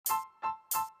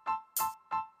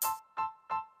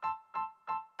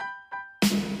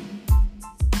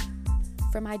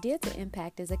From Idea to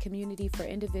Impact is a community for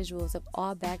individuals of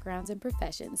all backgrounds and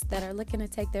professions that are looking to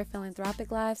take their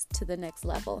philanthropic lives to the next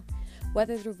level.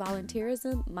 Whether through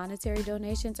volunteerism, monetary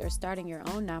donations, or starting your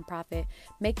own nonprofit,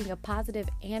 making a positive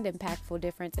and impactful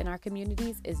difference in our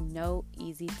communities is no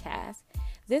easy task.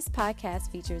 This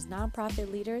podcast features nonprofit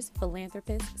leaders,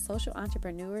 philanthropists, social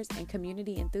entrepreneurs, and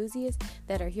community enthusiasts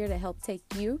that are here to help take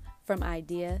you from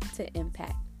idea to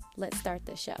impact. Let's start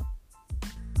the show.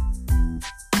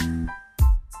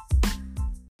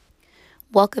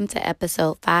 Welcome to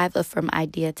episode 5 of From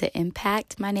Idea to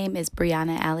Impact. My name is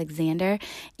Brianna Alexander.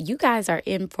 You guys are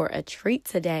in for a treat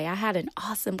today. I had an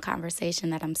awesome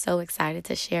conversation that I'm so excited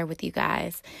to share with you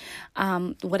guys.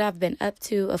 What I've been up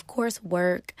to, of course,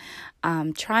 work,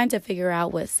 trying to figure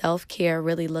out what self-care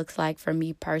really looks like for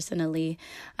me personally.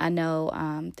 I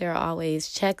know there are always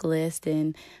checklists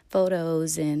and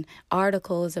photos and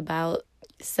articles about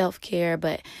self-care,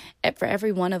 but for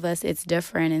every one of us it's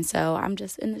different, and so I'm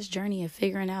just in this journey of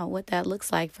figuring out what that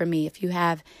looks like for me. If you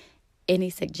have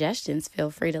any suggestions, feel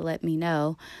free to let me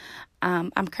know.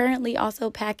 I'm currently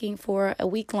also packing for a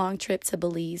week-long trip to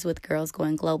Belize with Girls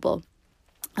Going Global.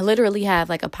 I literally have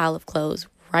like a pile of clothes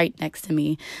right next to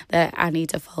me that I need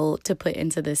to fold to put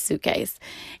into this suitcase.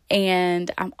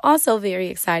 And I'm also very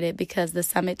excited because the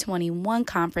Summit 21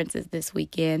 conference is this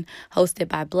weekend, hosted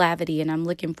by Blavity, and I'm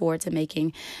looking forward to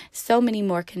making so many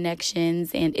more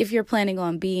connections. And if you're planning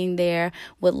on being there,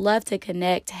 would love to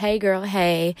connect. Hey girl,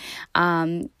 hey.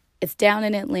 It's down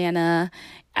in Atlanta.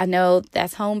 I know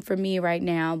that's home for me right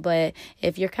now, but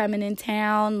if you're coming in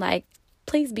town,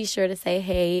 please be sure to say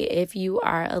hey if you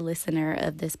are a listener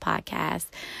of this podcast.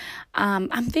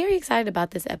 I'm very excited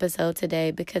about this episode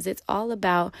today because it's all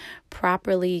about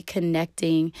properly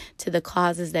connecting to the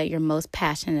causes that you're most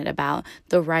passionate about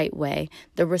the right way,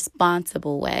 the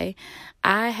responsible way.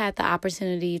 I had the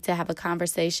opportunity to have a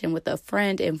conversation with a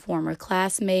friend and former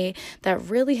classmate that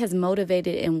really has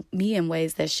motivated me in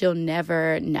ways that she'll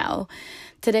never know.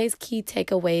 Today's key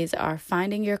takeaways are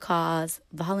finding your cause,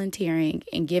 volunteering,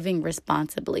 and giving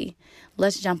responsibly.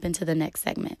 Let's jump into the next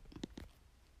segment.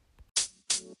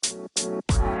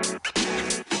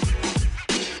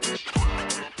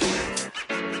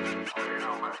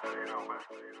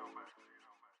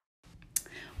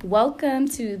 Welcome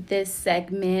to this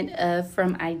segment of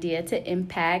From Idea to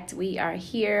Impact. We are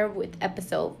here with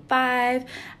episode 5.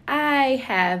 I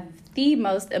have the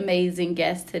most amazing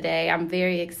guest today. I'm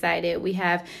very excited. We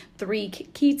have 3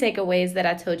 key takeaways that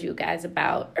I told you guys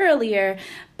about earlier,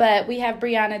 but we have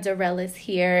Brianna Dorellis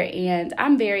here, and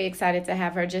I'm very excited to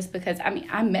have her just because,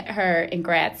 I met her in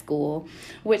grad school,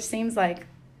 which seems like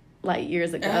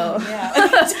years ago.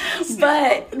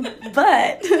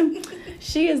 But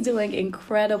she is doing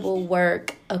incredible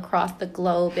work across the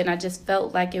globe, and I just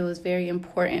felt like it was very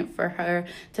important for her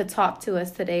to talk to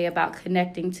us today about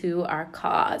connecting to our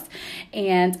cause.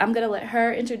 And I'm going to let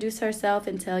her introduce herself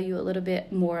and tell you a little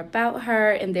bit more about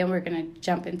her, and then we're going to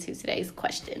jump into today's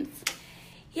questions.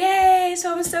 Yay!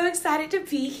 So I'm so excited to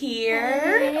be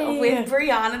here with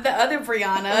Brianna, the other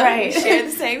Brianna. Right. We share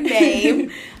the same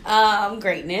name.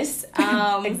 Greatness.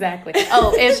 Exactly.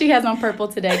 Oh, and she has on purple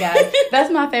today, guys. That's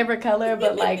my favorite color,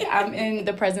 but I'm in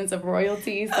the presence of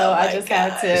royalty, so I just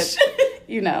had to,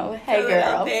 hey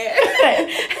girl.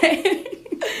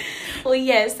 Well,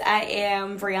 yes, I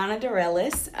am Brianna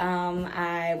Dorellis.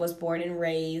 I was born and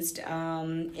raised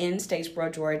in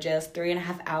Statesboro, Georgia,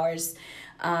 3.5 hours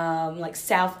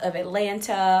south of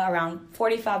Atlanta, around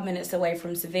 45 minutes away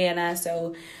from Savannah.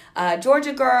 So,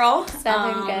 Georgia girl,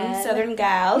 Southern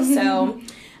gal. So,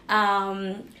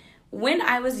 when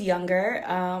I was younger,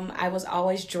 I was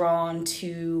always drawn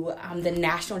to the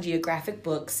National Geographic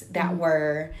books that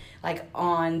were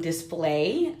on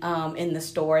display in the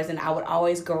stores, and I would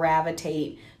always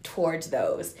gravitate towards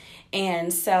those.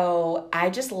 And so I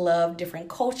just love different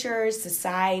cultures,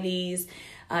 societies,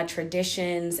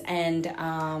 traditions, and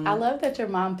I love that your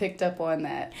mom picked up on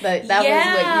that. That was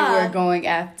what you were going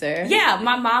after. Yeah,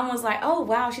 my mom was like, oh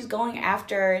wow, she's going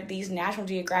after these National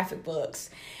Geographic books.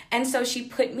 And so she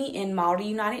put me in Model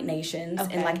United Nations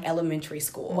in elementary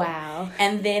school. Wow.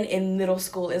 And then in middle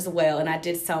school as well, and I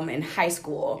did some in high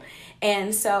school.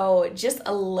 And so just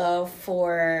a love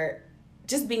for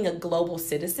just being a global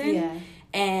citizen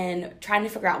and trying to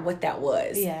figure out what that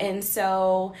was. Yeah. And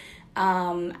so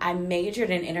I majored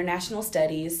in international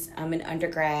studies in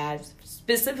undergrad,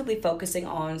 specifically focusing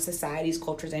on societies,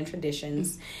 cultures, and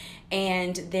traditions.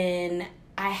 And then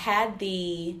I had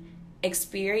the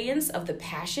experience of the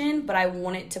passion, but I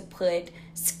wanted to put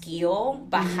skill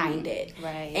behind it.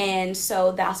 Right. And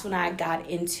so that's when I got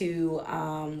into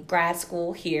grad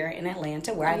school here in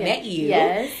Atlanta, where I met you.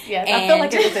 Yes. I feel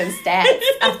like it was in stats.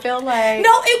 I feel like...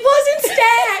 No, it wasn't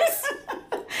stats.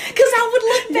 Because I would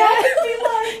look back and be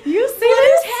like, you see what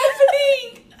this? is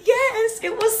happening? Yes,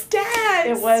 it was stats.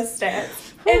 It was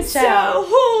stats. And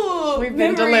so, we've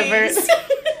been delivered.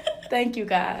 Thank you,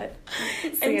 God.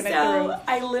 And so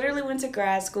I literally went to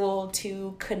grad school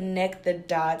to connect the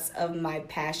dots of my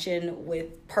passion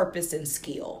with purpose and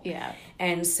skill. Yeah.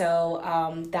 And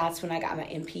so that's when I got my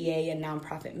MPA in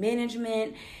nonprofit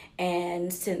management.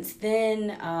 And since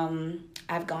then,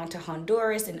 I've gone to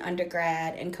Honduras in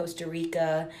undergrad and Costa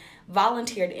Rica,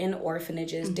 volunteered in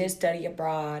orphanages, did study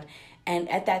abroad. And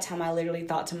at that time, I literally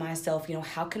thought to myself,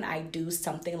 how can I do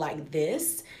something like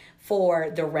this for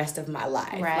the rest of my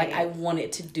life? Right. Like, I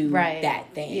wanted to do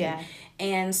that thing. Yeah.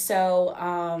 And so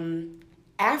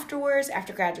afterwards,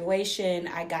 after graduation,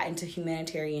 I got into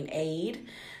humanitarian aid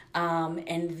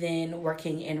and then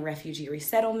working in refugee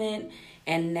resettlement.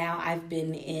 And now I've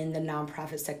been in the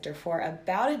nonprofit sector for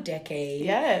about a decade.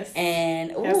 Yes.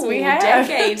 And yes, we have.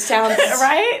 Decade sounds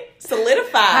right.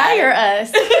 Solidified. Hire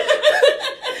us.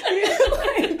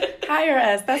 Hire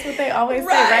us. That's what they always say,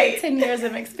 right? 10 years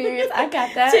of experience. I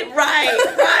got that.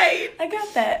 Right. I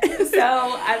got that. So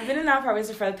I've been in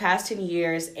nonprofits for the past 10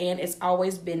 years, and it's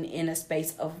always been in a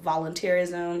space of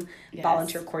volunteerism,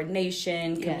 volunteer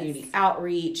coordination, community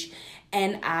outreach.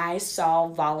 And I saw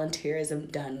volunteerism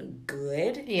done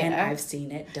good, and I've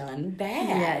seen it done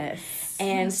bad. Yes.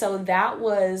 And so that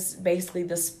was basically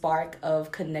the spark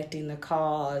of connecting the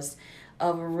cause,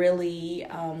 of really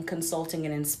consulting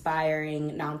and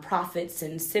inspiring nonprofits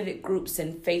and civic groups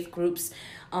and faith groups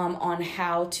on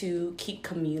how to keep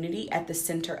community at the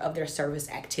center of their service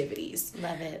activities.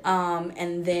 Love it.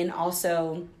 And then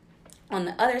also, on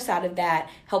the other side of that,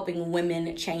 helping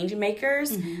women change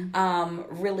makers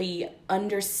really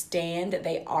understand that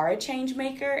they are a change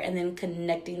maker, and then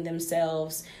connecting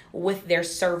themselves with their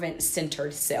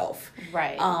servant-centered self.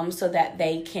 Right. So that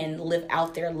they can live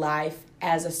out their life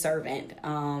as a servant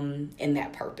in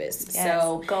that purpose. Yes,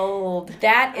 so gold.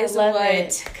 That is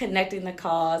what Connecting the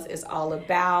Cause is all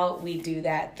about. We do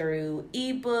that through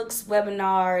ebooks,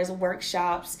 webinars,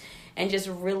 workshops, and just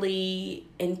really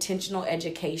intentional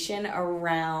education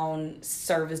around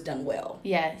service done well.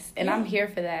 Yes, and I'm here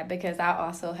for that because I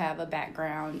also have a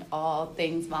background, all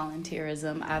things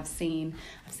volunteerism. I've seen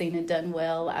it done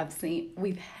well.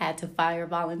 We've had to fire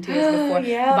volunteers before.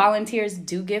 Volunteers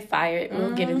do get fired.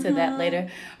 We'll get into that later.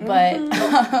 But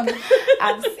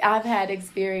I've had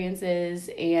experiences,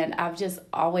 and I've just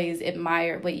always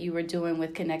admired what you were doing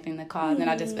with Connecting the Cause, and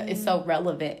I just felt it's so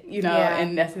relevant,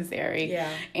 and necessary. Yeah.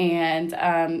 And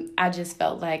I just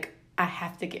felt like I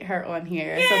have to get her on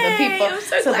here so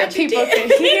that people can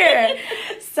hear.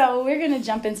 So we're going to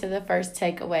jump into the first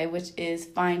takeaway, which is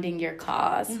finding your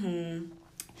cause.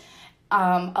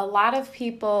 A lot of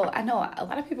people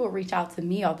reach out to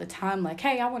me all the time like,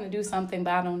 hey, I want to do something,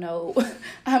 but I don't know.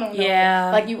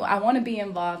 I want to be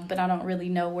involved, but I don't really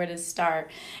know where to start.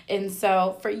 And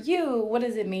so for you, what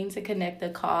does it mean to connect the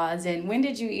cause? And when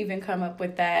did you even come up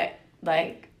with that,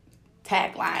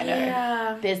 tagline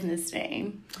or business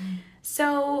name?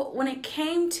 So when it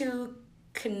came to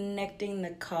connecting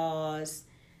the cause,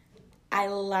 I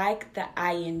like the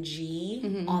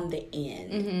ing on the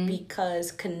end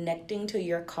because connecting to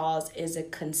your cause is a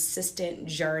consistent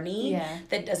journey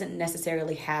that doesn't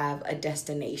necessarily have a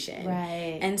destination.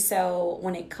 Right. And so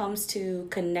when it comes to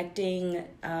connecting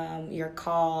your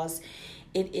cause,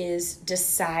 it is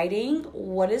deciding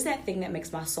what is that thing that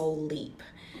makes my soul leap.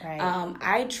 Right.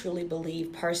 I truly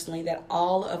believe personally that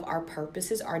all of our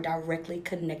purposes are directly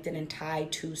connected and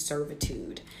tied to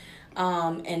servitude.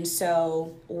 And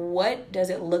so what does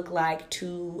it look like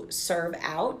to serve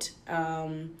out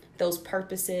those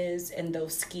purposes and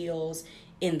those skills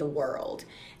in the world?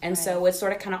 And so it's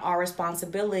sort of kind of our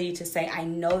responsibility to say, I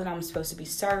know that I'm supposed to be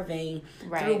serving.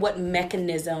 Through what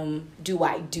mechanism do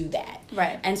I do that?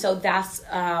 Right. And so that's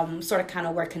sort of kind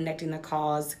of where Connecting the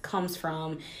Cause comes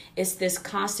from. It's this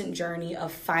constant journey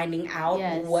of finding out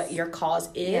what your cause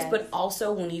is, but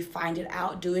also when you find it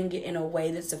out, doing it in a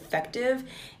way that's effective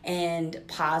and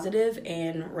positive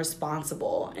and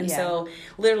responsible. And so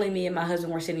literally me and my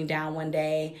husband were sitting down one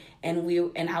day,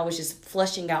 and I was just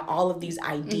fleshing out all of these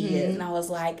ideas. And I was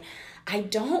like, I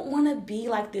don't want to be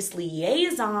like this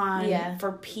liaison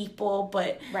for people,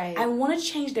 but I want to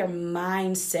change their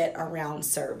mindset around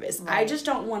service. I just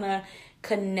don't want to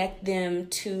connect them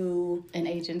to an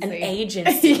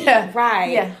agency. Yeah.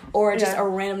 Right. Yeah. Or just a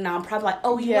random nonprofit, like,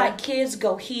 oh, you like kids,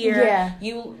 go here. Yeah.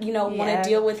 You want to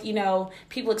deal with,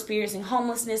 people experiencing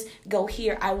homelessness, go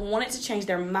here. I wanted to change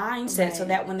their mindset so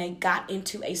that when they got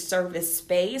into a service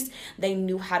space, they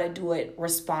knew how to do it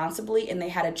responsibly and they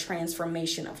had a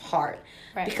transformation of heart.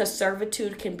 Right. Because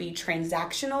servitude can be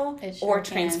transactional or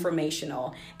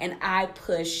transformational. And I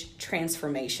push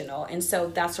transformational. And so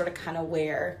that's sort of kind of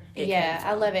where it came from.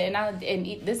 I love it.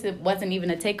 And this wasn't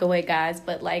even a takeaway, guys,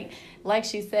 but like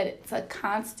she said, it's a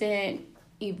constant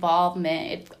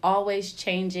evolvement. It's always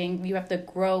changing. You have to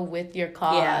grow with your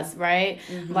cause, right?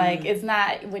 Mm-hmm. Like, it's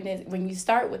not, when you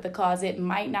start with the cause, it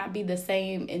might not be the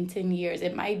same in 10 years.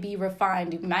 It might be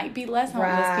refined. It might be less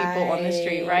homeless people on the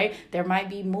street, right? There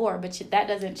might be more, but that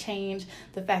doesn't change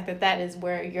the fact that is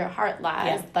where your heart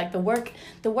lies. Yeah. Like, the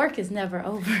work is never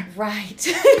over. Right.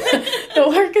 The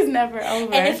work is never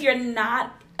over. And if you're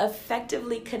not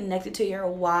effectively connected to your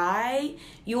why,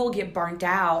 you will get burnt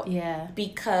out. Yeah.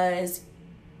 Because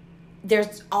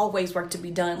there's always work to be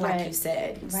done, like you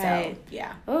said. Right. So,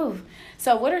 yeah. Ooh.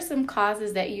 So what are some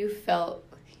causes that you've felt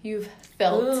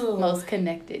most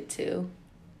connected to?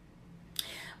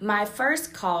 My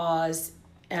first cause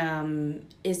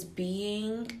is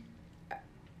being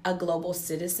a global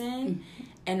citizen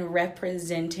and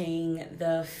representing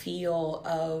the feel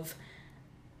of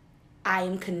I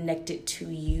am connected to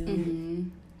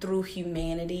you through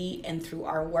humanity and through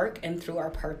our work and through our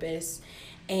purpose.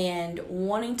 And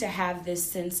wanting to have this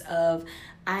sense of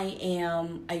I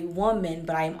am a woman,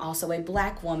 but I am also a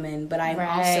Black woman, but I'm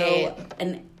also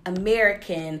an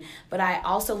American, but I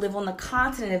also live on the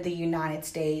continent of the United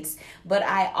States, but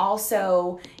I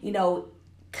also,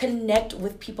 connect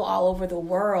with people all over the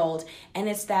world. And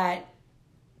it's that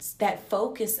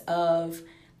focus of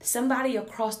somebody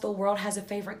across the world has a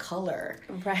favorite color.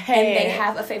 Right. And they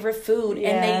have a favorite food. Yeah.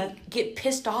 And they get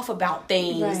pissed off about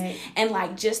things. Right. And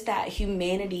like just that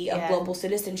humanity of global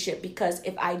citizenship. Because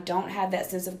if I don't have that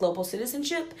sense of global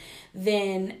citizenship,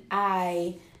 then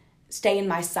I stay in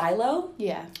my silo.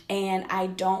 Yeah. And I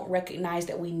don't recognize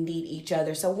that we need each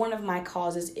other. So one of my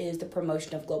causes is the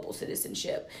promotion of global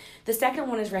citizenship. The second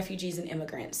one is refugees and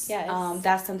immigrants. Yes.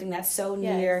 That's something that's so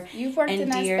near You've worked and in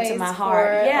that dear space to my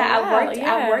heart.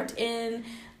 I worked in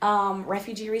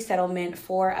refugee resettlement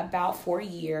for about 4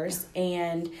 years,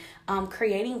 and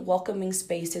creating welcoming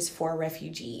spaces for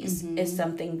refugees is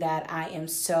something that I am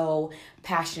so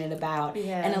passionate about.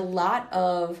 Yeah. And a lot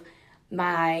of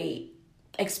my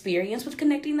experience with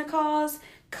connecting the cause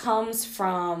comes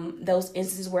from those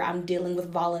instances where I'm dealing with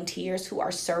volunteers who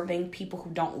are serving people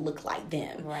who don't look like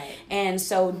them. Right. And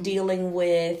so dealing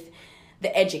with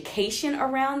the education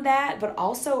around that, but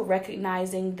also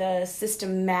recognizing the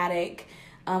systematic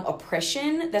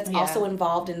oppression that's also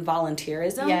involved in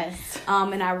volunteerism. Yes.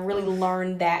 And I really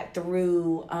learned that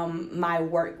through my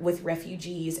work with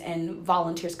refugees and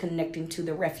volunteers connecting to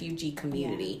the refugee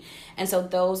community. Yeah. And so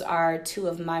those are two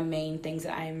of my main things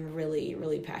that I am really,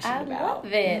 really passionate about.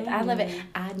 I love it.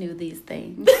 I knew these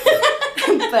things.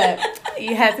 But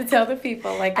you had to tell the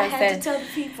people, like I said. I had to tell the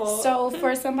people. So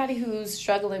for somebody who's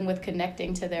struggling with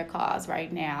connecting to their cause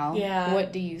right now,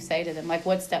 what do you say to them? Like,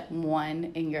 what's step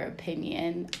one in your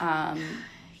opinion? I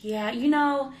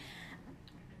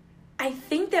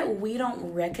think that we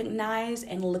don't recognize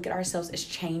and look at ourselves as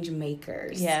change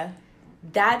makers. Yeah.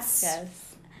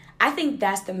 I think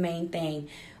that's the main thing.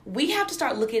 We have to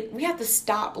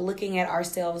stop looking at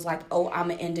ourselves like, oh, I'm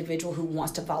an individual who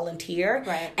wants to volunteer.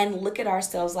 Right. And look at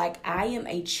ourselves like I am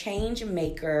a change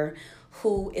maker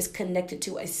who is connected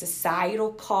to a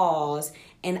societal cause,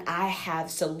 and I have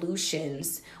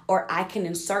solutions, or I can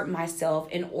insert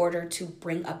myself in order to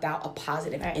bring about a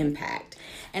positive impact.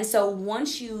 And so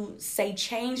once you say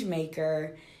change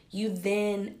maker, you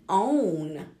then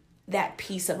own that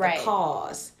piece of the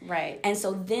cause. Right. And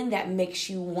so then that makes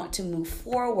you want to move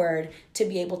forward to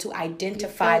be able to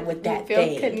identify with that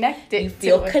thing. You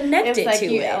feel connected to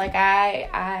it. Like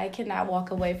I cannot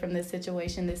walk away from this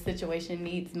situation. This situation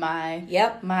needs my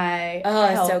help.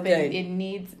 It's so good.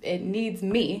 It needs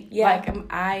me. Yeah. Like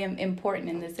I am important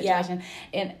in this situation.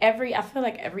 Yeah. And I feel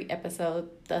like every episode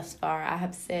thus far, I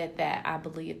have said that I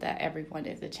believe that everyone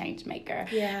is a change maker.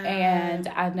 Yeah. And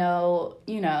I know,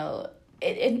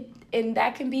 and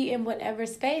that can be in whatever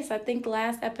space. I think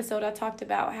last episode I talked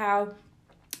about how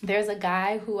there's a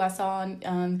guy who I saw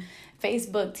on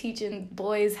Facebook teaching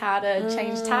boys how to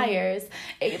change tires,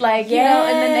 like, you know,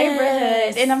 in the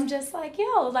neighborhood. And I'm just like,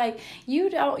 yo, like, you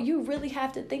really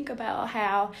have to think about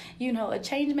how, you know, a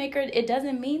change maker, it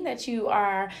doesn't mean that you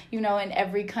are, you know, in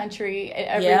every country,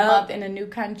 every month in a new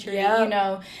country, you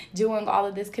know, doing all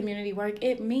of this community work.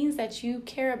 It means that you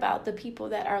care about the people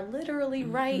that are literally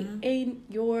right in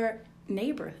your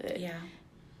neighborhood. Yeah.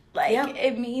 Like,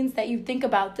 it means that you think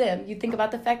about them. You think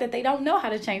about the fact that they don't know how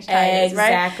to change tires, right?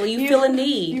 Exactly. You feel a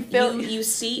need. You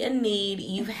see a need,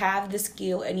 you have the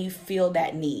skill, and you feel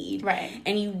that need. Right.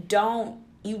 And you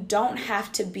don't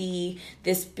have to be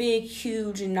this big,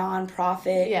 huge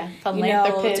nonprofit,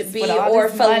 philanthropist, you know, or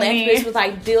philanthropist with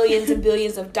like billions and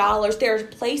billions of dollars. There's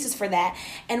places for that.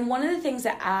 And one of the things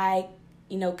that I,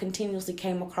 you know, continuously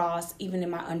came across, even in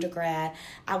my undergrad,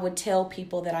 I would tell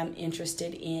people that I'm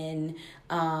interested in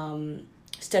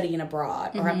studying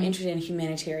abroad, or I'm interested in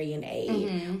humanitarian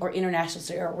aid, or international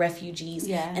study, or refugees.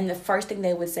 And the first thing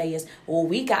they would say is, well,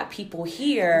 we got people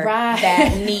here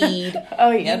that need,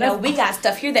 you know, we got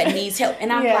stuff here that needs help.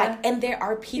 And I'm like, and there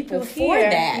are people for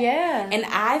that. And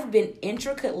I've been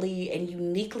intricately and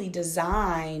uniquely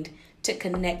designed to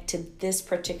connect to this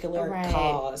particular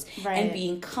cause, and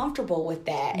being comfortable with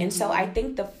that. And so I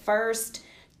think the first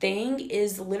thing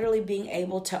is literally being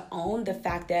able to own the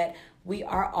fact that we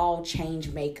are all change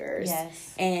makers.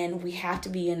 And we have to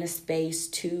be in a space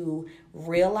to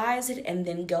realize it, and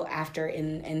then go after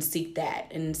and seek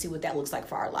that, and see what that looks like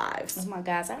for our lives. Oh my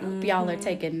gosh, I hope y'all are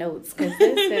taking notes, because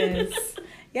this is...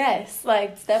 Yes,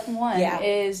 like step one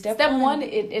is step one.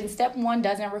 And step one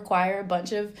doesn't require a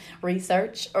bunch of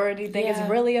research or anything. It's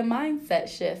really a mindset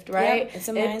shift, right? It's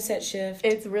a mindset shift.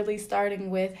 It's really starting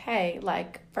with, hey,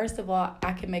 like, first of all,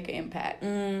 I can make an impact.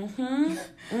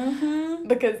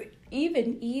 Because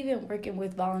even working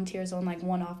with volunteers on like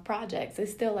one-off projects, it's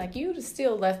still like you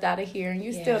still left out of here, and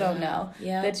you still don't know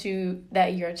that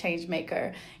you're a change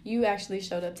maker. You actually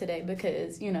showed up today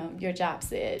because, you know, your job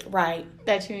said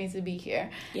that you need to be here.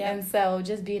 And so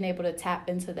just being able to tap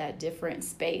into that different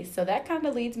space. So that kind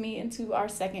of leads me into our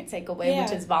second takeaway,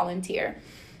 which is volunteer.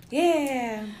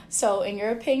 So in your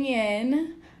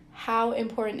opinion, how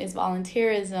important is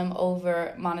volunteerism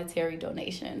over monetary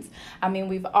donations? I mean,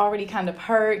 we've already kind of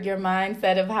heard your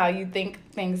mindset of how you think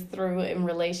things through in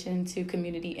relation to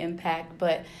community impact,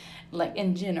 but like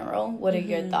in general, what are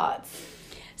your thoughts?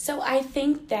 So I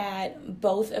think that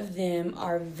both of them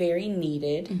are very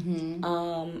needed.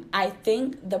 I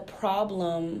think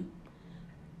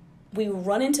we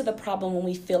run into the problem when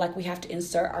we feel like we have to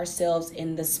insert ourselves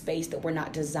in the space that we're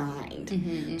not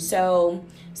designed. So,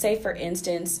 say for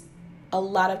instance, a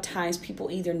lot of times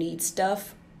people either need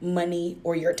stuff, money,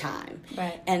 or your time.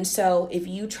 And so if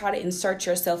you try to insert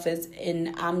yourself as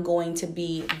in, I'm going to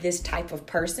be this type of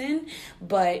person,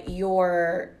 but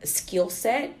your skill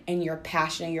set and your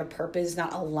passion and your purpose is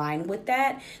not aligned with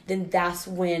that, then that's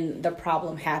when the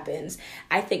problem happens.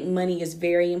 I think money is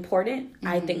very important.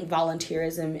 I think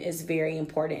volunteerism is very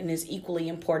important and is equally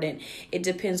important. It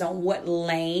depends on what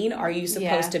lane are you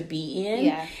supposed to be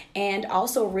in. And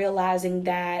also realizing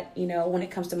that, you know, when it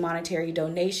comes to monetary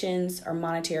donations or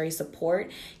monetary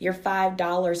support, your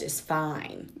 $5 is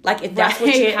fine. Like, if that's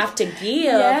what you have to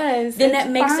give, then that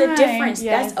makes a difference.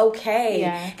 That's okay.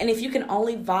 And if you can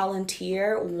only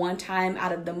volunteer one time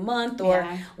out of the month, or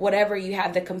whatever you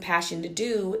have the compassion to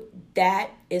do, that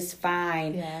is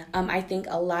fine. I think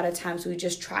a lot of times we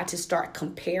just try to start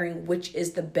comparing which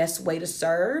is the best way to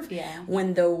serve,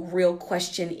 when the real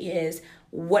question is,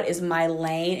 what is my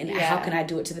lane, and how can I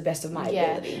do it to the best of my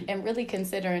ability? And really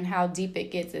considering how deep it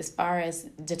gets as far as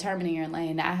determining your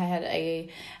lane. I had a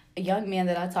young man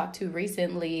that I talked to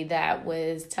recently that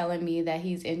was telling me that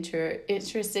he's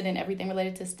interested in everything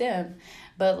related to STEM,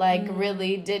 but like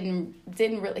really didn't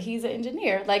really, he's an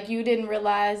engineer. Like, you didn't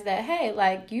realize that, hey,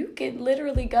 like, you could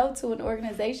literally go to an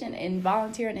organization and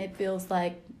volunteer, and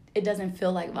it doesn't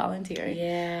feel like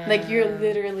volunteering. Like, you're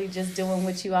literally just doing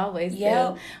what you always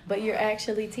do, but you're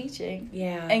actually teaching.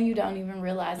 And you don't even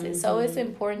realize it. So it's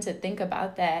important to think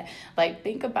about that. Like,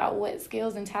 think about what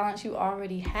skills and talents you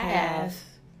already have.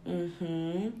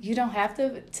 You don't have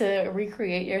to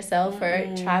recreate yourself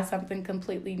or try something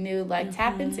completely new. Like,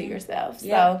 tap into yourself.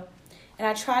 So, and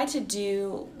I try to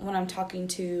do, when I'm talking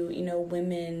to, you know,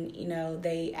 women, you know,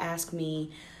 they ask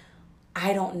me,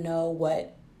 I don't know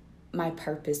what my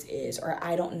purpose is, or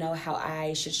I don't know how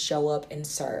I should show up and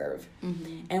serve.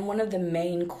 And one of the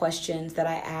main questions that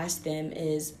I ask them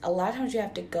is, a lot of times you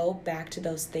have to go back to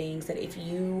those things that if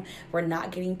you were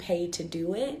not getting paid to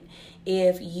do it,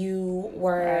 if you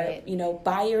were, you know,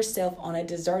 by yourself on a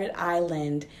deserted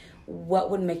island what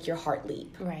would make your heart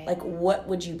leap? Right. Like, what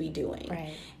would you be doing?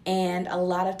 Right. And a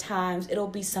lot of times it'll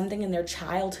be something in their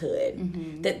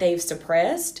childhood that they've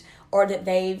suppressed, or that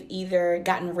they've either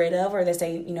gotten rid of, or they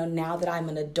say, now that I'm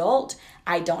an adult,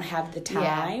 I don't have the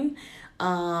time.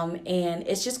 And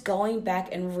it's just going back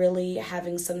and really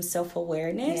having some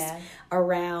self-awareness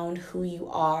around who you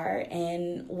are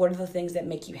and what are the things that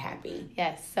make you happy.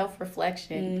 Yes,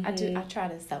 self-reflection. I try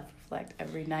to self-reflect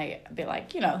every night. I'd be like,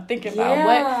 thinking about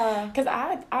what,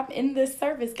 because I'm in this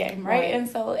service game, right? And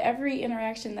so every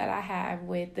interaction that I have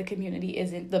with the community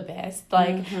isn't the best.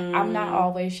 Like, I'm not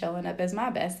always showing up as my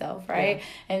best self, right?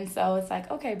 And so it's like,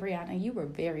 okay, Brianna, you were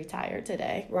very tired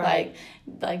today. Right.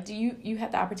 Like, do you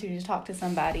had the opportunity to talk to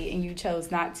somebody and you chose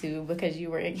not to because you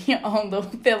were in your own little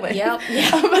feeling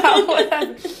about what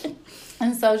happened?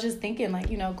 And so just thinking,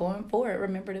 like, going forward,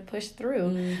 remember to push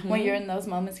through when you're in those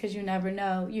moments, because you never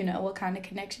know, what kind of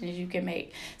connections you can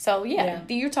make. So,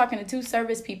 you're talking to two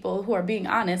service people who are being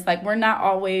honest. Like, we're not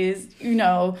always,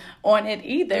 on it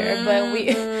either. But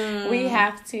we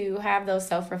have to have those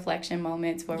self-reflection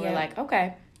moments where we're like,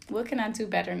 okay, what can I do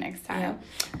better next time?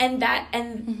 And that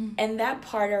and that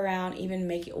part around even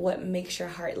what makes your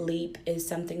heart leap is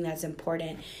something that's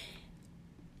important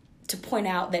to point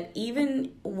out, that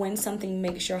even when something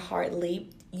makes your heart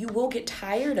leap, you will get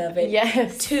tired of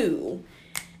it too.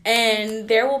 And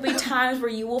there will be times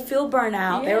where you will feel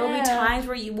burnout. There will be times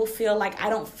where you will feel like, I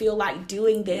don't feel like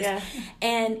doing this.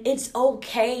 And it's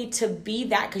okay to be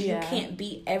that, because you can't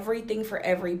be everything for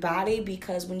everybody,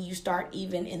 because when you start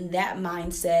even in that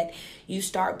mindset, you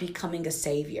start becoming a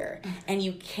savior. And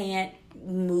you can't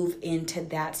move into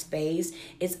that space.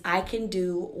 It's, I can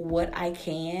do what I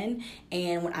can,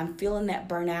 and when I'm feeling that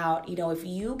burnout, if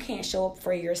you can't show up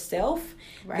for yourself,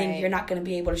 then you're not going to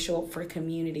be able to show up for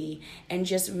community. And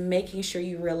just making sure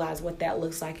you realize what that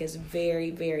looks like is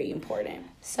very, very important.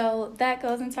 So that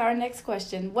goes into our next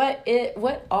question. What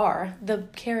are the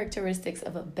characteristics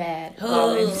of a bad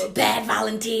volunteer? Bad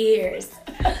volunteers.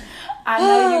 I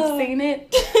know you've seen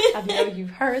it. I know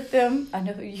you've heard them. I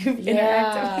know you've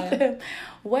interacted with them.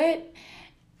 What?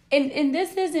 And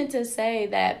this isn't to say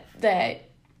that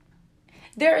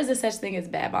there is a such thing as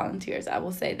bad volunteers. I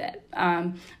will say that.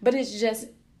 But it's just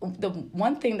the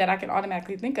one thing that I can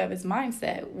automatically think of is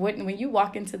mindset. When you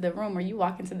walk into the room or you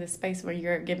walk into the space where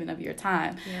you're giving of your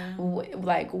time,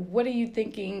 what are you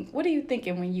thinking? What are you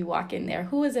thinking when you walk in there?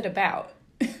 Who is it about?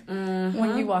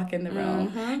 When you walk in the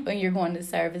room, when you're going to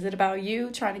serve, is it about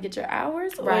you trying to get your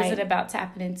hours, or is it about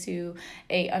tapping into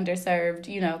a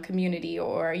underserved, community,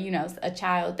 or a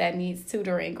child that needs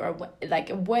tutoring, or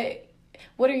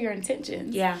what are your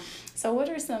intentions? So what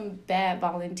are some bad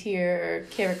volunteer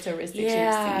characteristics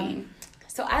you've seen?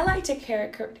 So I like to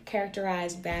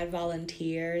characterize bad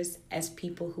volunteers as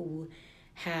people who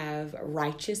have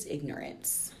righteous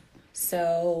ignorance.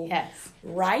 So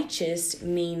righteous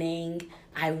meaning,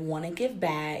 I want to give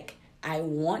back, I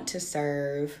want to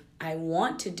serve, I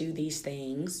want to do these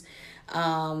things.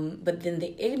 But then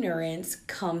the ignorance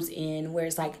comes in where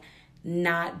it's like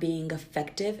not being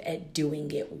effective at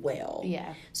doing it well.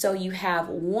 So you have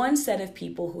one set of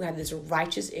people who have this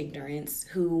righteous ignorance,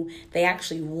 who they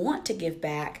actually want to give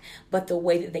back, but the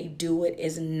way that they do it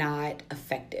is not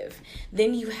effective.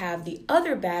 Then you have the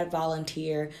other bad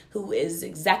volunteer, who is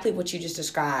exactly what you just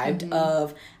described,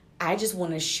 of I just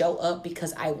want to show up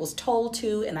because I was told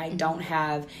to, and I don't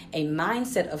have a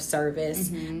mindset of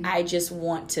service. I just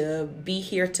want to be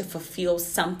here to fulfill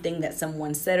something that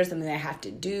someone said or something that I have to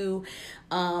do.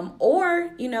 Or,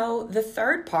 the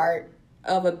third part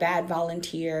of a bad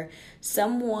volunteer,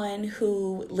 someone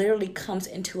who literally comes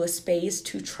into a space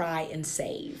to try and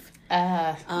save.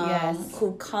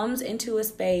 Who comes into a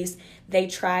space, they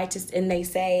try to, and they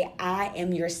say, I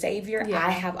am your savior.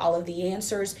 I have all of the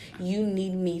answers. You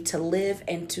need me to live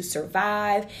and to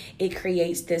survive. It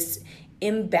creates this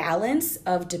imbalance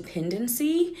of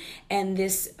dependency, and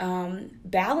this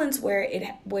balance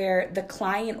where the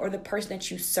client or the person that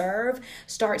you serve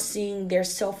starts seeing their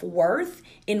self-worth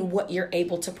in what you're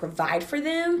able to provide for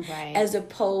them, as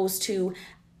opposed to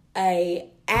a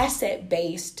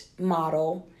asset-based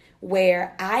model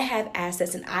where I have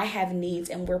assets and I have needs,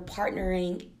 and we're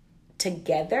partnering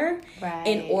together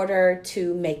in order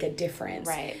to make a difference.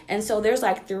 And so there's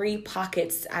like three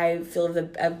pockets, I feel,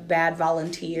 of bad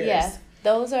volunteers.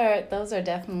 Those are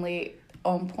definitely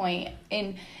on point.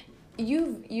 And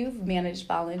you've managed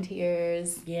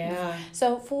volunteers.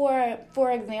 So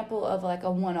for example of like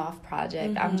a one-off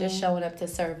project, I'm just showing up to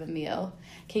serve a meal.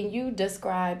 Can you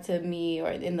describe to me or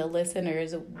in the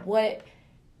listeners what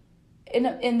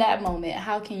in that moment,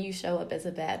 how can you show up as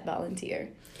a bad volunteer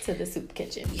to the soup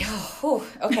kitchen?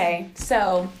 Okay,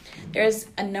 so there's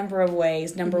a number of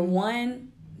ways. Number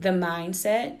one, the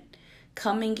mindset,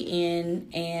 coming in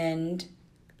and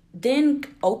then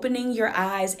opening your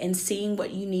eyes and seeing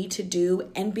what you need to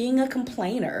do and being a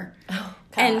complainer.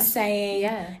 And saying,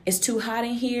 it's too hot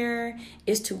in here,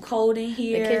 it's too cold in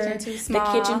here,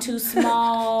 the kitchen too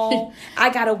small, I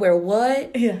gotta wear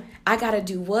what? I gotta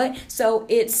do what? So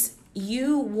it's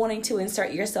you wanting to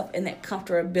insert yourself in that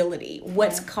comfortability,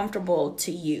 what's comfortable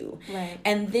to you. Right.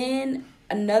 And then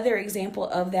another example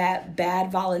of that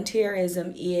bad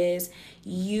volunteerism is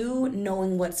you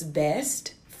knowing what's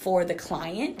best for the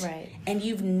client, and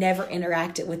you've never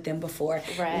interacted with them before.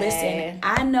 Listen,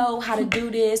 I know how to do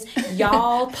this.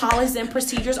 Y'all policies and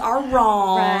procedures are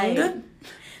wrong.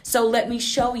 So let me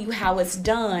show you how it's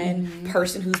done,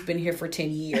 person who's been here for 10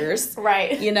 years.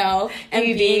 You know, and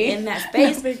being in that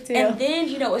space. And then,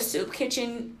 you know, a soup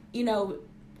kitchen, you know,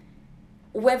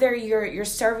 whether you're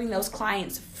serving those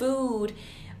clients food,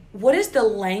 what is the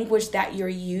language that you're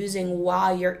using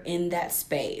while you're in that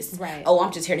space? Oh,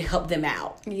 I'm just here to help them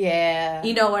out.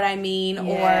 You know what I mean?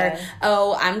 Or,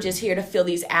 oh, I'm just here to fill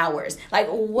these hours. Like,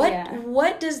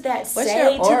 what does that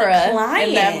say to the client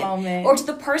in that moment? Or to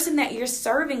the person that you're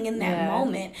serving in that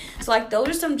moment? So, like, those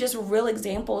are some just real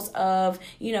examples of,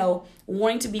 you know,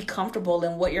 wanting to be comfortable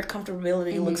and what your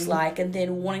comfortability looks like, and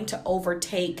then wanting to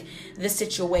overtake the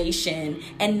situation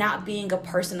and not being a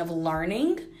person of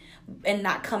learning. And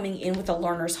not coming in with a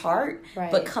learner's heart,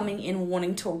 but coming in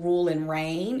wanting to rule and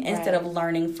reign instead of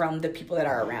learning from the people that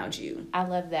are around you. I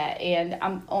love that. And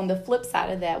I'm on the flip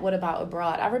side of that. What about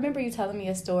abroad? I remember you telling me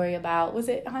a story about, was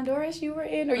it Honduras you were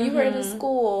in, or you were in a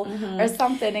school or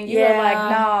something, and you were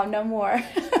like, no more.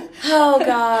 Oh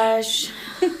gosh.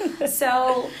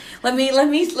 So let me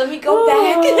go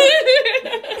back.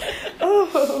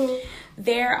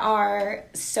 There are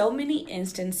so many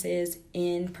instances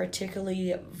in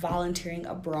particularly volunteering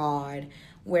abroad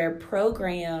where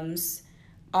programs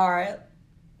are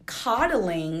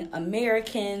coddling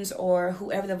Americans or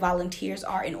whoever the volunteers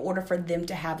are in order for them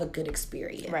to have a good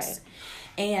experience.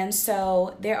 And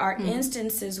so there are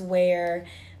instances where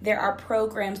there are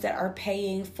programs that are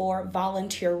paying for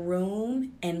volunteer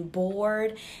room and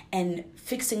board and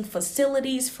fixing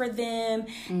facilities for them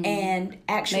and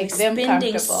actually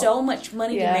spending so much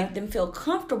money to make them feel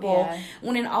comfortable,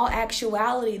 when in all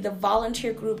actuality, the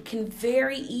volunteer group can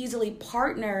very easily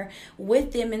partner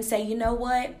with them and say, you know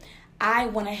what? I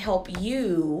want to help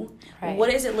you.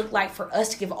 What does it look like for us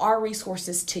to give our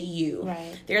resources to you?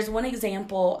 There's one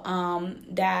example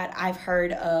that I've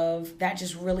heard of that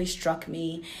just really struck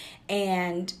me,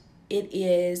 and it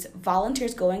is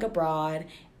volunteers going abroad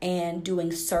and doing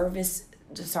doing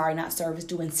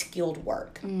skilled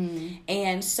work.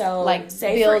 And so, like,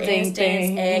 say building for instance,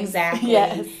 things.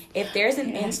 Exactly. If there's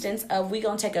an instance of we're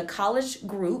going to take a college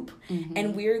group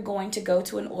and we're going to go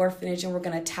to an orphanage and we're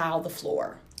going to tile the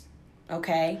floor.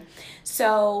 Okay,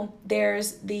 so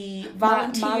there's the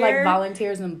volunteer. My like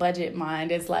volunteers and budget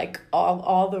mind is like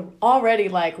all the already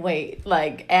like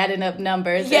adding up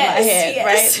numbers in my head,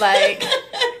 right? Like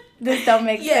this don't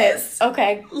make sense.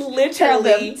 Okay,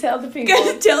 literally tell the people.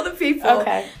 Tell the people.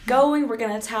 Okay, we're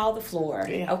gonna tile the floor.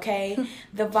 Okay,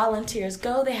 the volunteers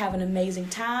go. They have an amazing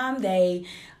time. They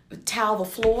tile the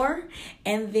floor,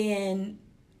 and then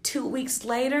 2 weeks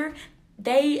later,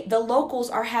 the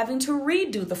locals are having to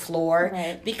redo the floor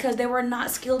because they were not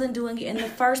skilled in doing it in the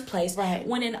first place.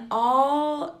 When in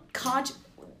all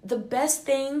the best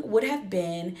thing would have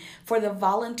been for the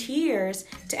volunteers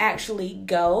to actually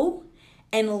go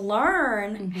and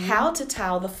learn how to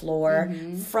tile the floor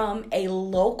from a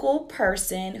local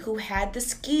person who had the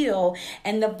skill,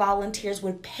 and the volunteers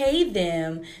would pay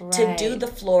them to do the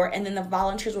floor, and then the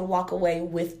volunteers would walk away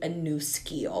with a new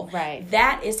skill.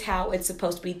 That is how it's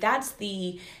supposed to be. That's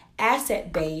the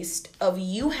asset based of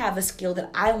you have a skill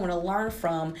that I want to learn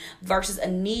from versus a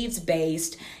needs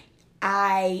based.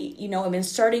 I, am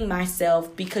inserting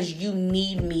myself because you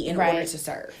need me in order to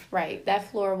serve. That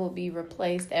floor will be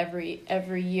replaced every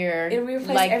year. It'll be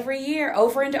replaced every year,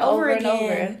 over and over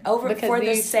again.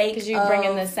 Because you bring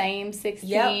in the same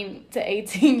 16 to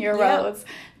 18-year-olds.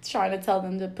 Trying to tell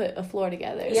them to put a floor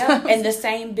together. And the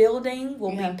same building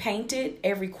will be painted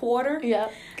every quarter.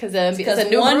 Because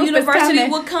one university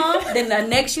would come, then the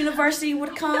next university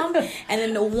would come, and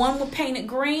then the one would paint it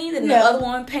green, then the other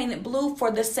one would paint it blue for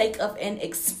the sake of an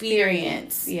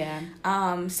experience. There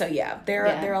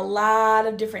are a lot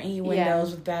of different innuendos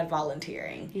with bad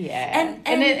volunteering.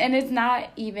 And it's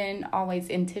not even always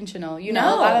intentional. A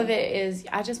lot of it is,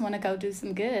 I just want to go do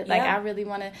some good. Like I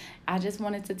just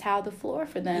wanted to tile the floor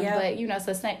for them. them.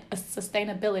 Yep. But,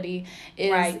 sustainability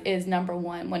is number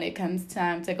one when it comes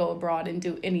time to go abroad and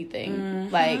do anything.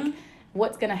 Like,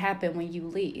 what's going to happen when you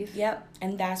leave? Yep.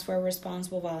 And that's where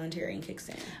responsible volunteering kicks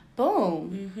in.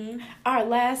 Boom. Our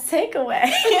last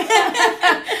takeaway.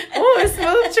 Ooh,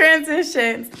 smooth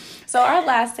transitions. So our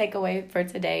last takeaway for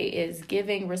today is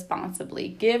giving responsibly.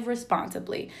 Give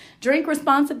responsibly. Drink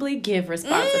responsibly. Give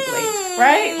responsibly.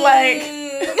 Right? Like,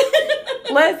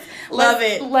 Love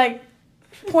it. Like,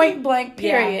 point blank,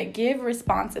 period. Yeah. Give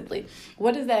responsibly.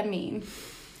 What does that mean?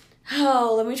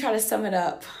 Oh, let me try to sum it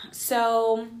up.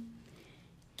 So,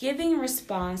 giving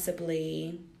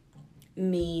responsibly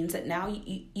means that now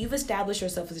you've established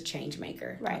yourself as a change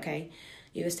maker. Right. Okay.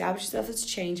 You've established yourself as a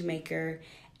change maker,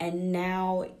 and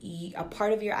now a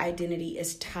part of your identity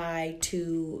is tied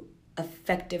to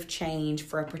effective change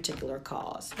for a particular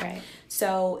cause. Right.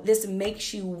 So this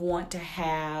makes you want to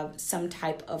have some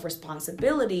type of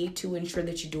responsibility to ensure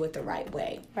that you do it the right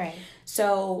way. Right.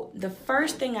 So the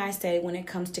first thing I say when it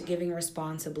comes to giving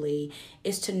responsibly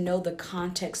is to know the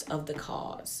context of the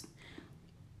cause.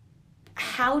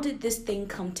 How did this thing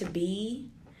come to be?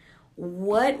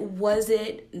 What was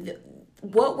it?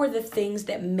 What were the things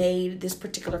that made this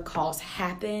particular cause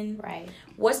happen? Right.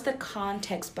 What's the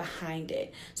context behind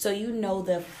it? So you know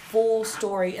the full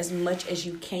story as much as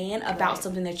you can about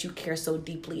something that you care so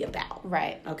deeply about.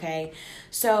 Right. Okay.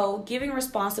 So giving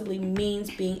responsibly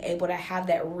means being able to have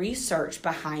that research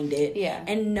behind it. Yeah.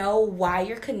 And know why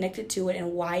you're connected to it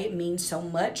and why it means so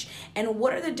much. And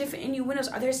what are the different innuendos?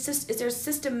 Is there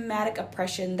systematic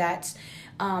oppression that's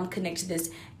connected to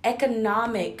this?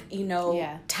 Economic,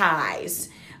 ties,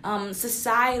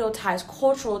 societal ties,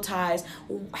 cultural ties.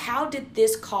 How did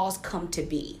this cause come to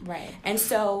be? Right. And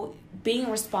so being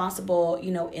responsible,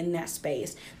 in that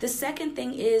space. The second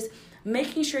thing is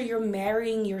making sure you're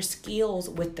marrying your skills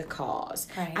with the cause.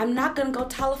 Right. I'm not going to go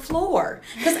tile a floor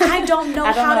because I don't know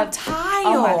how to tile.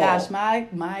 Oh my gosh,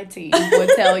 my team would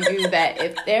tell you that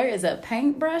if there is a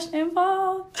paintbrush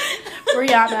involved,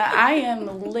 Brianna, I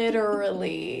am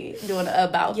literally doing an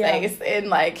about face and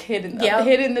like hitting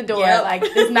the door. Yep. Like,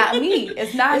 it's not me.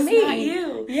 It's not me. It's not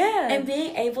you. Yeah. And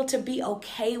being able to be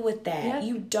okay with that. Yep.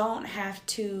 You don't have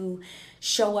to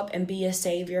show up and be a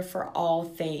savior for all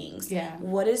things. Yeah.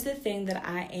 What is the thing that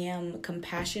I am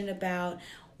compassionate about?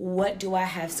 What do I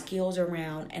have skills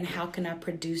around, and how can I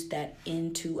produce that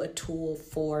into a tool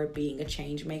for being a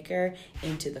change maker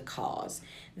into the cause?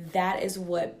 That is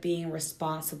what being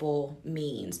responsible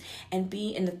means. And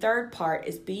the third part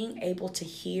is being able to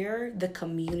hear the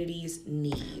community's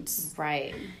needs.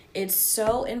 Right. It's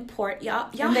so important.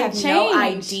 Y'all have change. No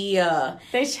idea.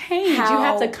 They change. You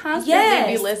have to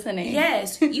constantly be listening.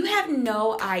 Yes. You have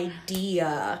no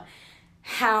idea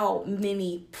how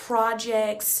many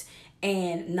projects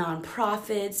and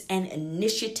nonprofits and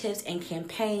initiatives and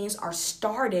campaigns are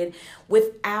started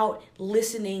without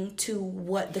listening to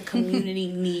what the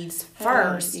community needs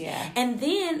first. Yeah. And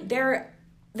then there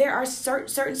are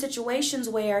certain situations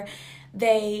where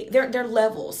they're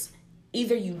levels.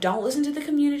 Either you don't listen to the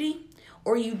community,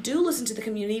 or you do listen to the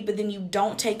community, but then you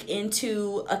don't take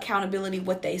into accountability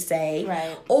what they say.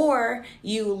 Right. Or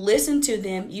you listen to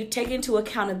them, you take into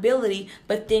accountability,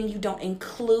 but then you don't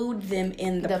include them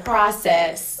in the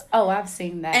process. Oh, I've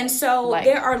seen that. And so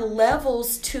there are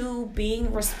levels to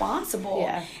being responsible.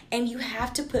 Yeah. And you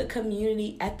have to put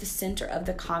community at the center of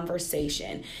the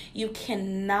conversation. You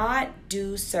cannot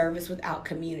do service without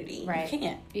community. Right.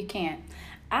 You can't.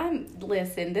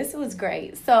 Listen, this was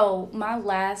great. So my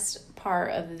last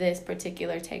part of this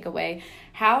particular takeaway,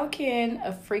 how can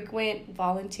a frequent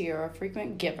volunteer or a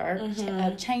frequent giver,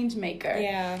 a change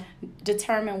maker,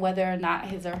 determine whether or not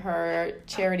his or her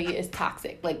charity is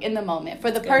toxic, like in the moment?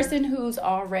 For the person who's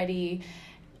already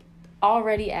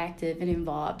active and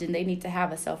involved, and they need to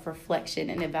have a self-reflection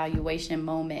and evaluation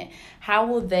moment, how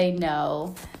will they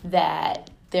know that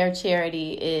their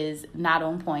charity is not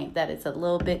on point, that it's a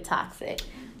little bit toxic?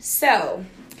 So,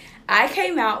 I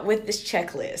came out with this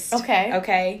checklist.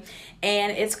 Okay.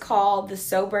 And it's called the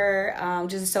sober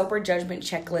judgment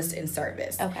checklist in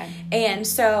service. Okay. And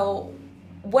so,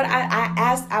 what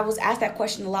I was asked that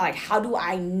question a lot, like, how do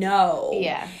I know?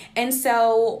 Yeah. And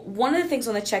so, one of the things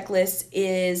on the checklist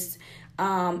is,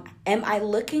 am I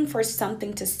looking for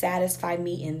something to satisfy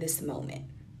me in this moment?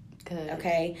 Good.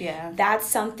 Okay. Yeah. That's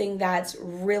something that's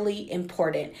really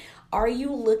important. Are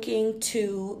you looking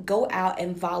to go out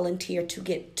and volunteer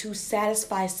to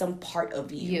satisfy some part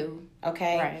of you? You.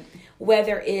 Okay. Right.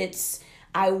 Whether it's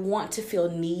I want to feel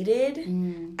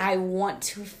needed. I want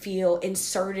to feel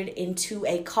inserted into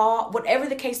a call, whatever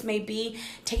the case may be,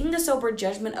 taking the sober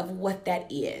judgment of what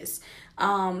that is.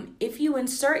 If you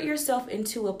insert yourself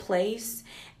into a place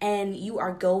and you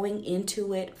are going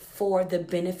into it for the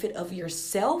benefit of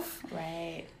yourself,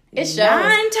 right. It shows. 9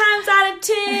 times out of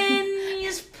 10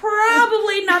 is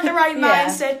probably not the right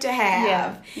mindset to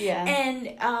have. Yeah.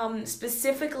 And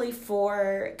specifically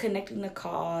for Connecting the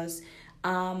Cause,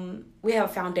 we have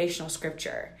a foundational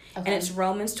scripture. Okay. And it's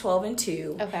Romans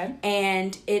 12:2. Okay.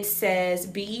 And it says,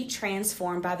 "Be ye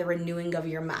transformed by the renewing of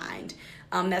your mind."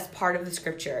 That's part of the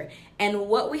scripture. And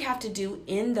what we have to do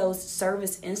in those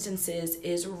service instances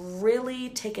is really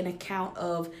take an account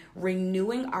of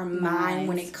renewing our mind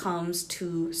when it comes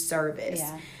to service.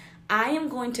 Yeah. I am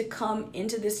going to come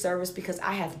into this service because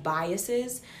I have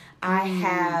biases. I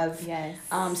have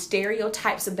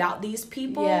stereotypes about these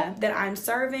people that I'm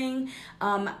serving.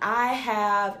 I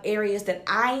have areas that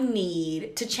I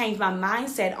need to change my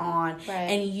mindset on,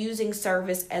 and using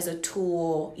service as a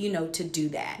tool, to do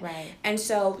that. Right. And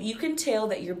so you can tell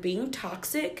that you're being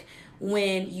toxic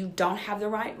when you don't have the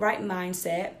right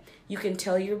mindset. You can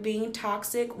tell you're being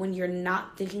toxic when you're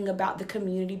not thinking about the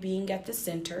community being at the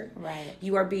center. Right.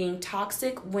 You are being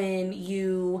toxic when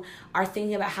you are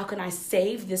thinking about how can I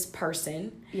save this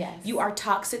person. Yes. You are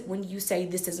toxic when you say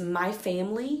this is my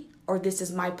family or this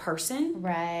is my person.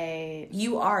 Right.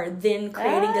 You are then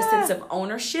creating a sense of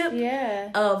ownership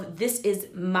of this is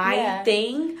my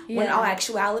thing when in all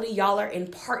actuality y'all are in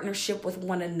partnership with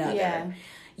one another. Yeah.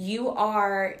 You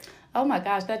are... Oh my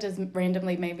gosh, that just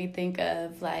randomly made me think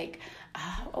of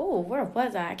where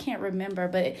was I? I can't remember,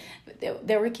 but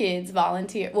there were kids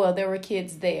volunteer. Well, there were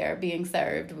kids there being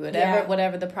served,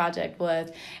 whatever the project was,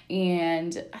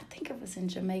 and I think it was in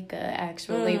Jamaica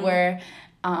actually, where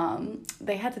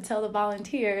they had to tell the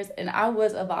volunteers, and I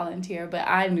was a volunteer, but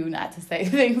I knew not to say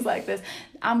things like this.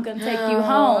 I'm gonna take you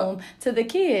home to the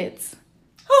kids.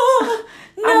 Oh,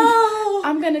 no.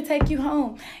 I'm going to take you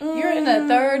home. You're in a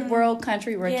third world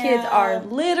country where kids are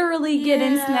literally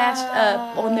getting snatched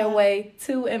up on their way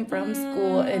to and from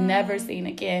school and never seen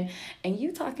again. And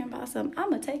you talking about I'm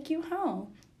going to take you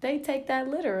home. They take that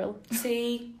literal.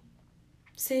 See?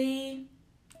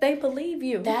 They believe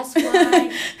you. That's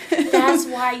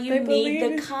why you need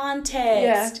the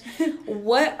context. Yeah.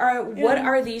 What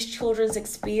are these children's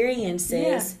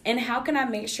experiences, and how can I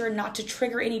make sure not to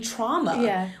trigger any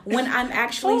trauma when I'm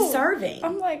actually serving?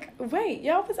 I'm like, wait,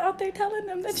 y'all was out there telling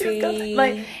them that you're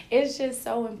going. It's just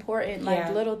so important,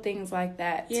 little things like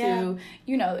that to,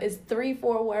 it's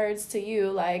 3-4 words to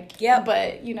you, but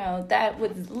that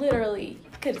was literally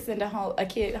could send a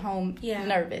kid home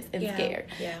nervous and scared.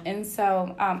 Yeah. And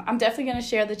so I'm definitely going to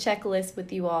share the checklist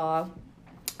with you all.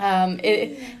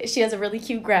 She has a really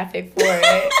cute graphic for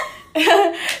it.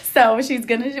 So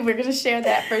we're gonna share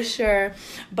that for sure.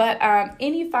 But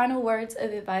any final words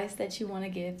of advice that you want to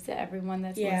give to everyone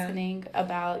that's listening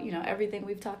about, everything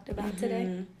we've talked about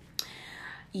today?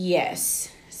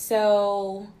 Yes.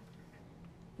 So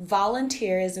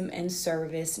volunteerism and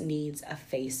service needs a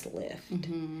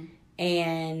facelift.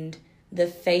 And the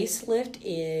facelift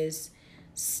is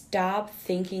stop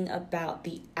thinking about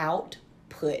the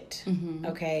output,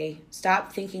 okay?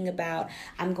 Stop thinking about,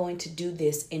 I'm going to do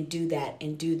this and do that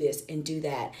and do this and do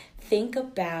that. Think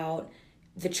about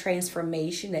the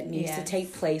transformation that needs to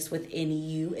take place within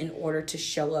you in order to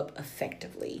show up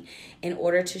effectively, in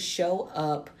order to show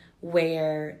up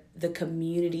where the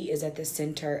community is at the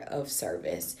center of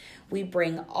service. We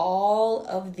bring all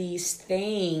of these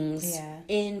things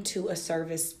into a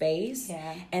service space,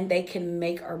 and they can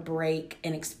make or break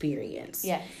an experience.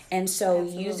 Yes. And so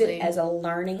use it as a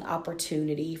learning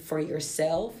opportunity for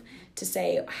yourself to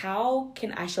say, how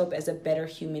can I show up as a better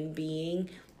human being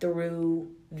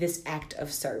through this act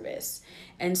of service?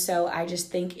 And so I just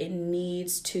think it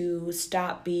needs to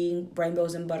stop being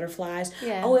rainbows and butterflies.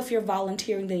 Yeah. Oh, if you're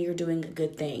volunteering, then you're doing a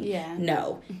good thing. Yeah.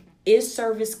 No. Is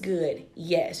service good?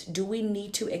 Yes. Do we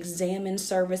need to examine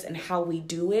service and how we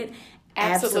do it?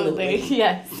 Absolutely.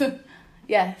 Yes.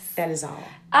 Yes. That is all.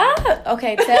 Okay.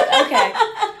 Okay.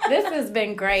 This has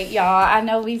been great, y'all. I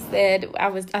know we said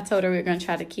I told her we were going to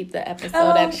try to keep the episode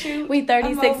at we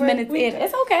 36 minutes in.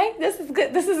 It's okay. This is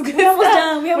good. We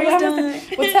almost done.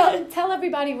 Well, tell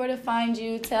everybody where to find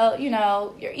you. Tell,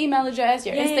 your email address,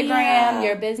 your Instagram,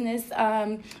 your business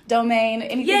domain,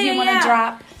 anything you want to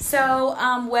drop. So,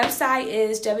 website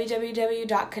is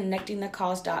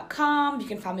www.connectingthecause.com. You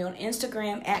can find me on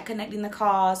Instagram at Connecting the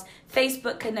Cause,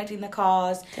 Facebook Connecting the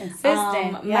Cause.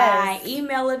 Consistent. My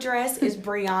email address is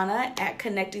Brianna at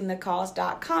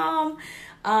connectingthecause.com.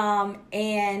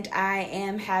 And I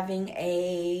am having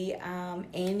a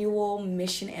annual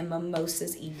Mission and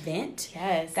Mimosas event.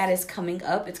 Yes. That is coming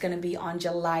up. It's going to be on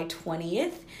July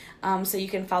 20th. So you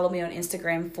can follow me on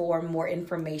Instagram for more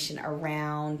information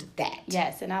around that.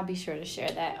 Yes, and I'll be sure to share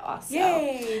that also.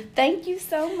 Yay! Thank you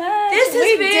so much. This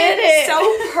has been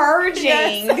so purging.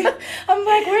 Yes. I'm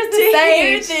like, where's the to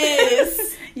sage? hear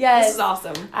this. Yes. This is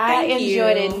awesome. I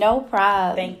enjoyed it. No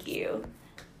problem. Thank you.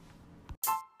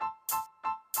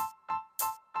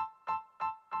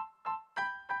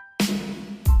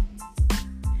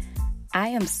 I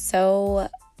am so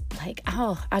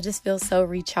I just feel so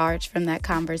recharged from that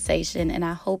conversation, and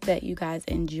I hope that you guys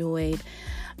enjoyed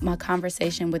my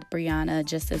conversation with Brianna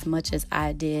just as much as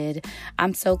I did.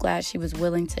 I'm so glad she was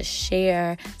willing to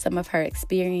share some of her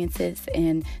experiences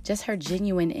and just her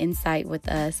genuine insight with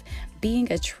us.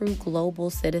 Being a true global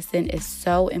citizen is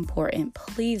so important.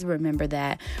 Please remember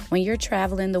that when you're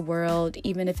traveling the world,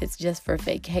 even if it's just for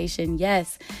vacation,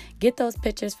 yes, get those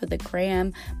pictures for the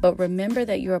gram, but remember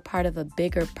that you're a part of a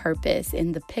bigger purpose,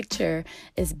 and the picture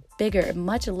is bigger,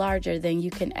 much larger than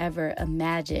you can ever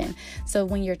imagine. So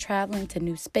when you're traveling to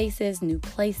new spaces, new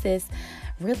places,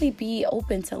 really be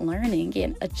open to learning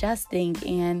and adjusting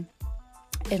and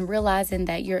realizing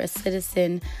that you're a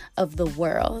citizen of the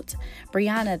world.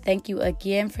 Brianna, thank you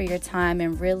again for your time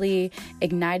and really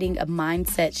igniting a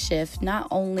mindset shift, not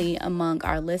only among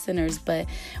our listeners, but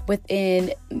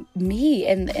within me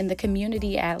and the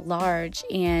community at large.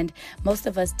 And most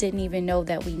of us didn't even know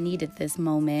that we needed this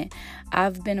moment.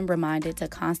 I've been reminded to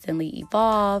constantly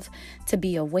evolve, to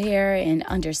be aware and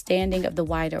understanding of the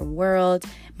wider world,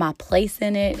 my place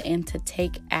in it, and to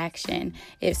take action.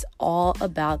 It's all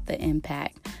about the impact.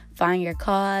 Find your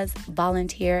cause,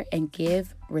 volunteer, and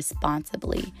give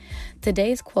responsibly.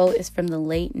 Today's quote is from the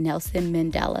late Nelson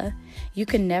Mandela. You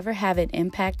can never have an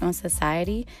impact on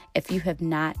society if you have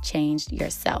not changed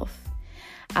yourself.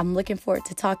 I'm looking forward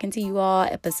to talking to you all.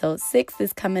 Episode 6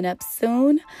 is coming up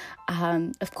soon.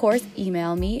 Of course,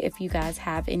 email me if you guys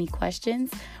have any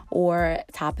questions or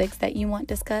topics that you want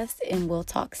discussed, and we'll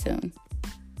talk soon.